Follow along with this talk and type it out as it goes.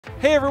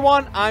Hey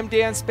everyone, I'm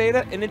Dan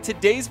Spada, and in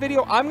today's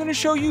video, I'm going to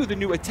show you the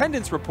new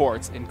attendance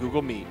reports in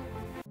Google Meet.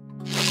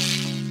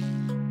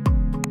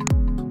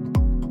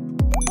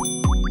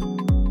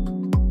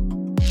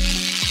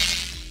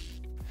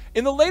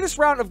 In the latest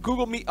round of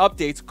Google Meet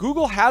updates,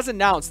 Google has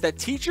announced that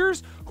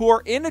teachers who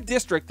are in a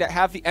district that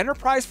have the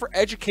Enterprise for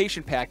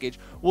Education package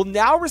will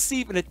now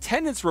receive an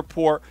attendance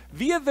report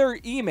via their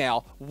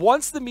email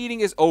once the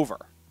meeting is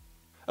over.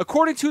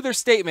 According to their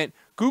statement,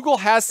 Google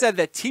has said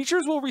that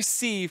teachers will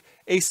receive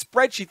a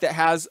spreadsheet that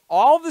has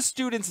all the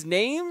students'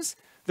 names,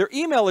 their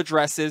email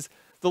addresses,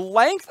 the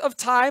length of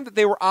time that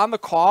they were on the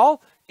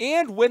call,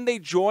 and when they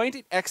joined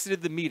and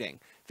exited the meeting.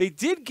 They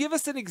did give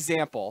us an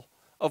example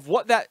of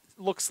what that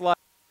looks like.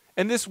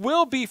 And this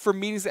will be for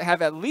meetings that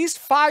have at least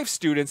 5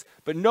 students,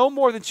 but no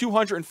more than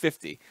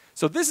 250.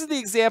 So this is the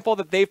example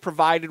that they've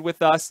provided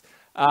with us.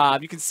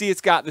 You can see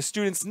it's got the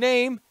student's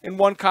name in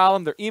one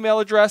column, their email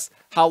address,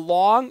 how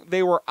long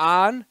they were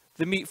on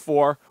the Meet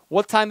for,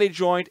 what time they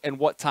joined, and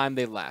what time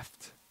they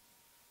left.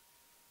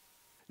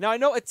 Now, I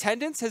know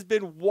attendance has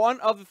been one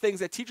of the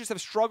things that teachers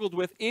have struggled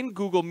with in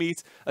Google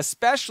Meets,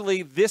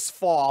 especially this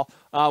fall,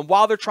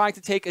 while they're trying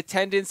to take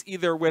attendance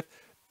either with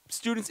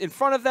students in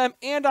front of them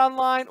and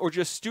online, or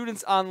just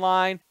students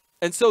online.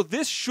 And so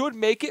this should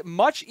make it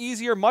much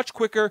easier, much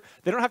quicker.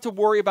 They don't have to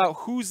worry about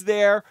who's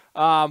there,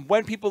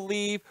 when people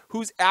leave,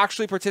 who's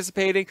actually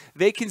participating.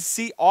 They can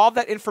see all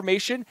that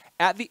information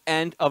at the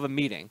end of a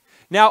meeting.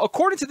 Now,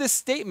 according to this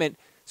statement,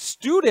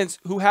 students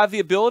who have the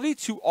ability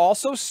to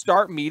also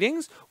start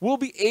meetings will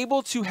be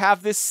able to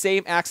have this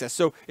same access.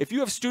 So if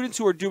you have students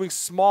who are doing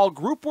small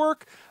group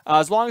work,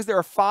 as long as there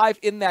are 5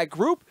 in that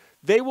group,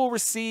 they will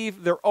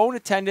receive their own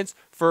attendance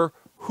for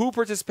who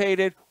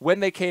participated, when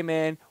they came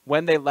in,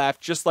 when they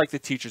left, just like the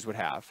teachers would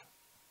have.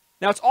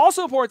 Now, it's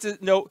also important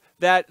to note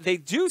that they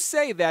do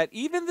say that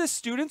even the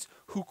students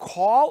who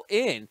call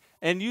in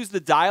and use the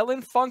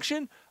dial-in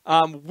function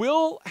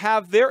will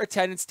have their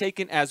attendance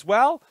taken as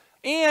well.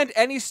 And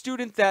any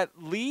student that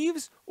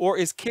leaves or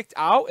is kicked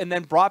out and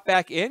then brought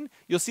back in,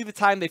 you'll see the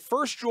time they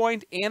first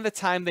joined and the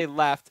time they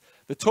left.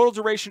 The total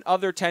duration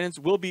of their attendance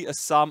will be a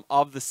sum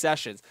of the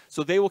sessions.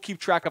 So they will keep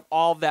track of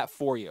all of that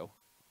for you.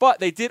 But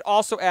they did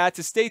also add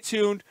to stay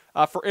tuned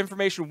for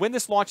information when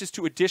this launches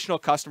to additional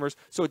customers.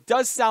 So it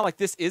does sound like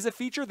this is a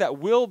feature that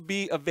will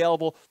be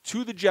available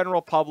to the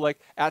general public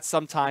at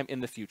some time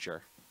in the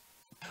future.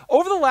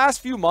 Over the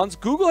last few months,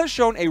 Google has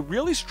shown a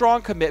really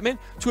strong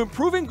commitment to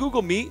improving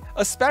Google Meet,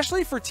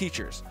 especially for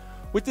teachers.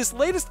 With this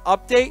latest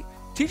update,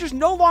 teachers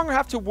no longer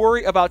have to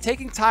worry about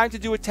taking time to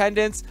do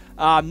attendance.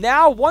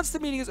 Now, once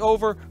the meeting is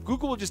over,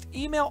 Google will just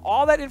email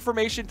all that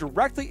information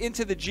directly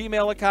into the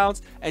Gmail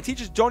accounts, and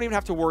teachers don't even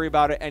have to worry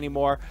about it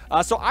anymore.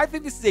 So I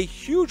think this is a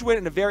huge win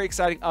and a very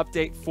exciting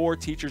update for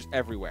teachers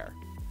everywhere.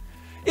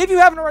 If you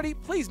haven't already,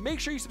 please make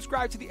sure you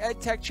subscribe to the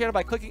EdTech channel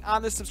by clicking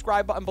on the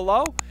subscribe button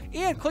below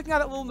and clicking on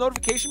that little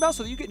notification bell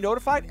so that you get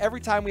notified every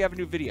time we have a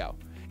new video.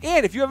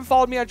 And if you haven't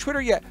followed me on Twitter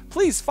yet,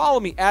 please follow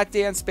me at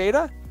Dan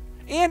Spada,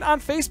 and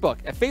on Facebook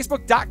at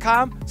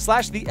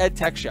facebook.com/The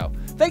EdTech Show.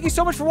 Thank you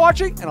so much for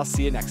watching, and I'll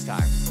see you next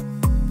time.